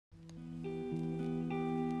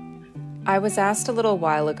I was asked a little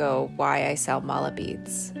while ago why I sell mala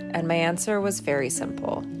beads, and my answer was very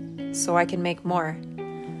simple: so I can make more.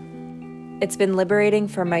 It's been liberating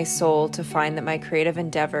for my soul to find that my creative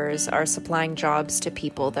endeavors are supplying jobs to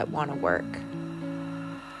people that want to work.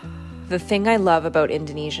 The thing I love about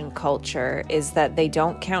Indonesian culture is that they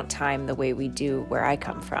don't count time the way we do where I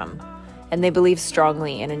come from, and they believe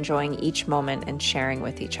strongly in enjoying each moment and sharing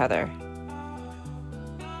with each other.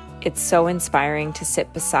 It's so inspiring to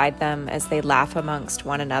sit beside them as they laugh amongst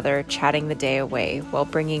one another, chatting the day away while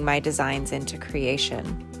bringing my designs into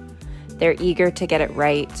creation. They're eager to get it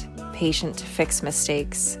right, patient to fix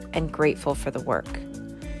mistakes, and grateful for the work.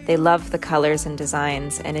 They love the colors and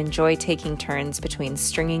designs and enjoy taking turns between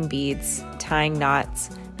stringing beads, tying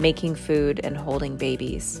knots, making food, and holding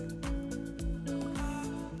babies.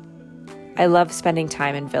 I love spending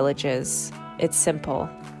time in villages. It's simple.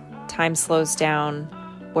 Time slows down,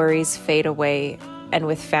 worries fade away, and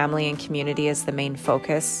with family and community as the main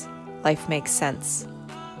focus, life makes sense.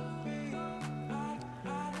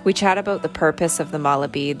 We chat about the purpose of the mala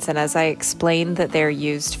beads, and as I explain that they're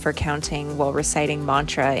used for counting while reciting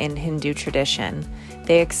mantra in Hindu tradition,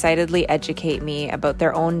 they excitedly educate me about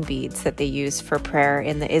their own beads that they use for prayer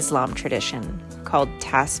in the Islam tradition, called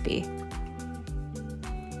tasbih.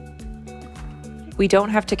 We don't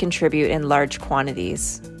have to contribute in large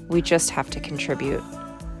quantities, we just have to contribute.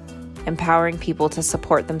 Empowering people to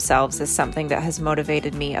support themselves is something that has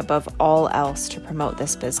motivated me above all else to promote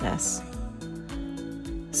this business.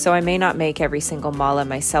 So I may not make every single mala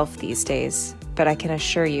myself these days, but I can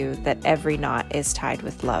assure you that every knot is tied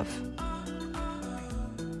with love.